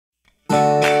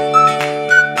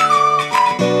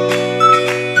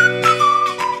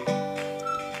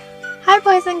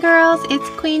dolls, it's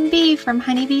Queen Bee from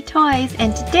Honeybee Toys,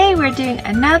 and today we're doing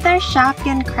another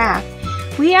Shopkin craft.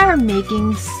 We are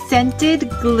making scented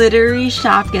glittery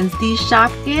Shopkins. These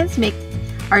Shopkins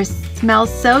smell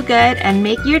so good and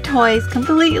make your toys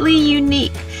completely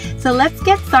unique. So let's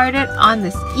get started on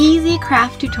this easy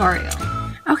craft tutorial.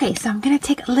 Okay, so I'm gonna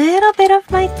take a little bit of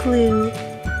my glue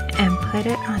and put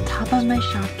it on top of my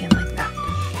Shopkin like that.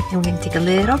 And we're gonna take a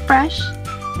little brush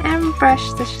and brush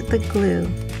the glue.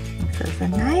 So it's a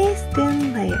nice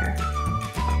thin layer.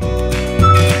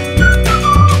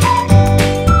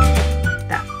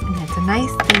 That, and it's a nice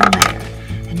thin layer.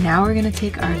 And now we're gonna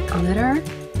take our glitter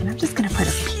and I'm just gonna put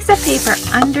a piece of paper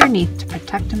underneath to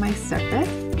protect my surface.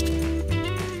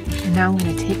 And now I'm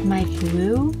gonna take my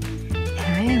glue and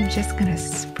I am just gonna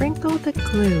sprinkle the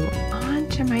glue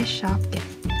onto my Shopkin.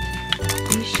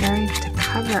 Be sure to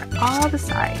cover all the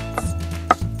sides.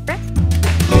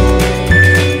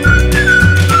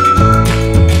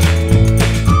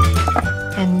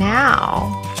 And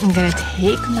now I'm gonna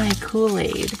take my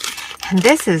Kool-Aid, and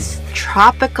this is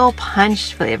tropical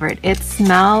punch flavored. It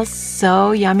smells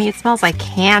so yummy. It smells like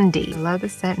candy. I love the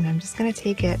scent, and I'm just gonna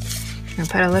take it and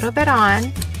put a little bit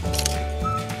on,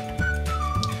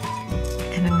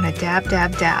 and I'm gonna dab,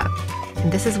 dab, dab.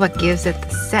 And this is what gives it the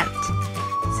scent.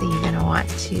 So you're gonna want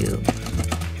to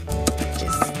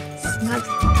just smudge.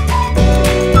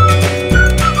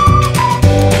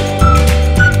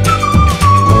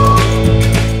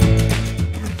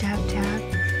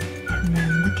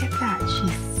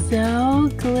 So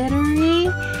glittery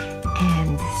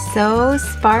and so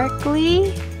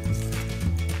sparkly.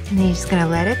 And then you're just gonna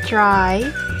let it dry.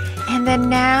 And then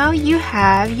now you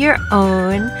have your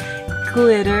own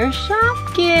glitter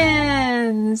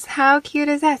Shopkins. How cute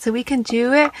is that? So we can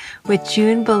do it with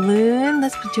June Balloon.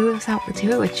 Let's do it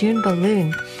with June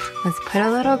Balloon. Let's put a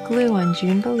little glue on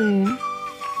June Balloon.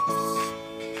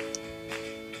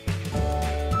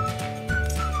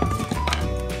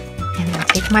 And then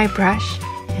take my brush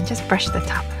and just brush the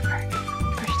top of her.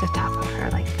 Brush the top of her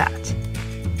like that.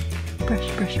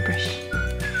 Brush, brush, brush.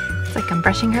 It's like I'm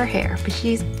brushing her hair, but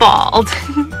she's bald.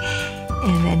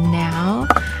 And then now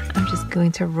I'm just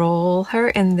going to roll her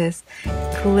in this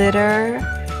glitter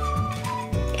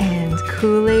and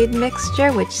Kool-Aid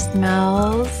mixture, which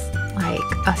smells like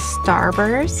a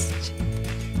starburst.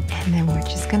 And then we're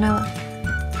just gonna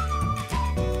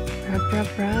rub, rub,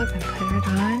 rub and put it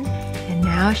on. And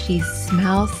now she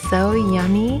smells so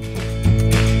yummy.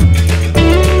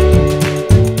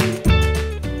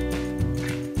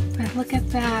 But look at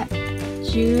that.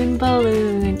 June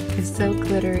Balloon is so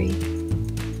glittery.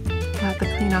 We'll have to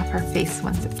clean off her face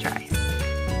once it dries.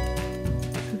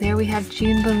 So there we have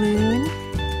June Balloon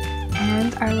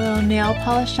and our little nail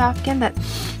polish Shopkin that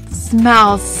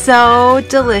smells so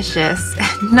delicious.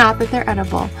 Not that they're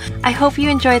edible. I hope you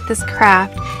enjoyed this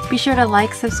craft. Be sure to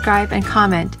like, subscribe, and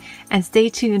comment. And stay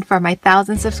tuned for my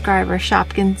 1,000 subscriber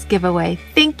Shopkins giveaway.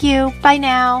 Thank you. Bye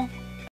now.